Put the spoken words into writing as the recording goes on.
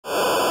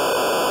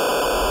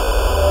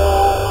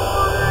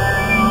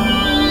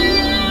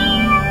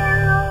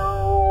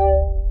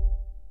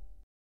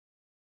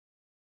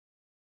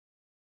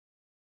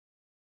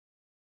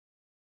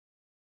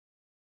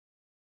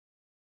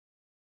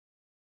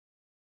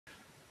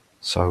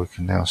So we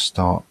can now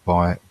start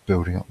by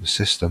building up the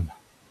system.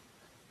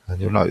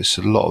 And you'll notice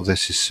a lot of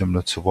this is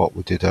similar to what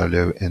we did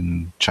earlier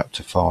in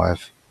chapter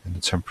 5 in the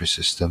temporary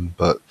system,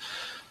 but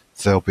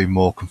there'll be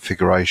more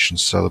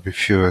configurations, so there'll be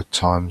fewer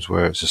times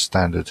where it's a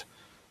standard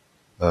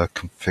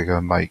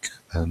configure, make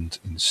and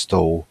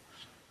install,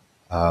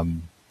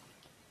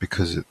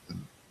 because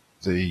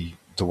the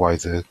way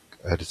the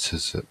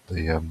editors at the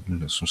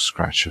Linux from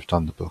Scratch have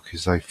done the book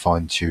is they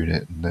fine-tune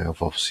it, and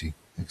they've obviously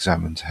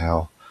examined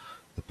how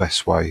the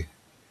best way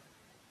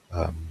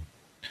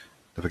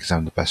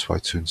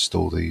to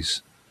install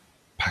these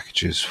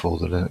packages for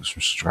the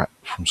Linux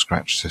from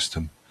Scratch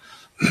system.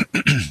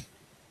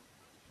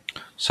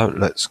 So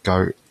let's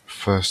go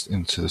first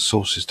into the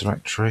sources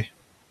directory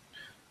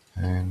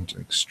and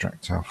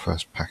extract our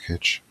first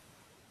package,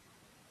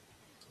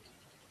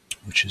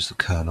 which is the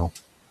kernel.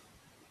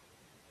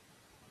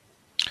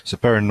 So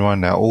bear in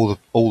mind now,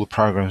 all the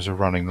programs are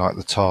running like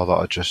the tar that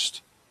I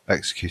just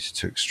executed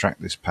to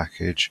extract this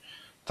package.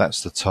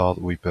 That's the tar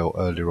that we built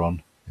earlier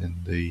on in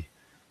the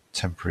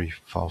temporary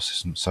file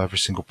system. So every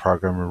single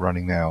program we're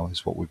running now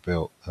is what we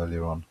built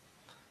earlier on.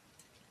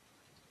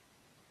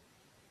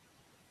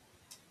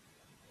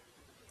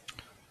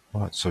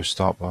 Right, so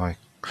start by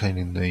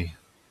cleaning the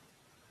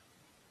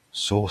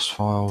source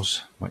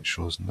files, make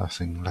sure there's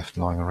nothing left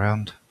lying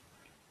around,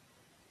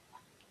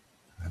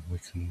 and we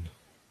can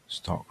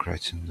start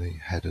creating the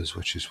headers,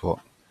 which is what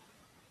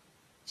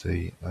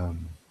the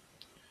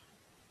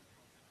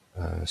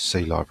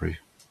C library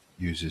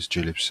uses,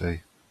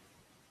 glibc.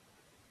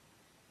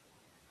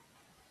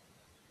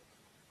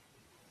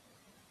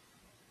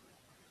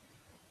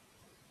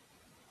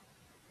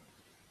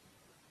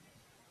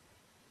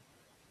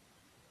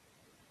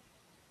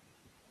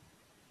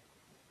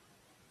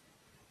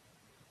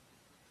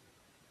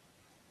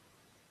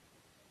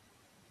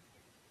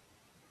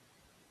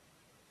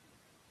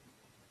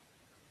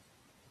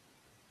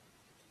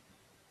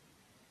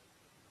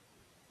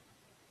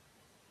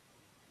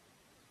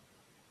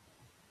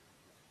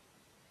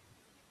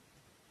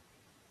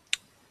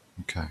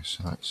 Okay,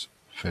 so that's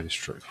fairly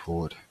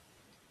straightforward.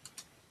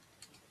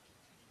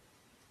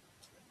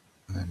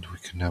 And we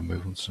can now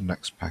move on to the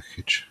next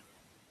package,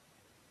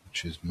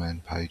 which is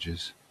main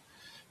pages.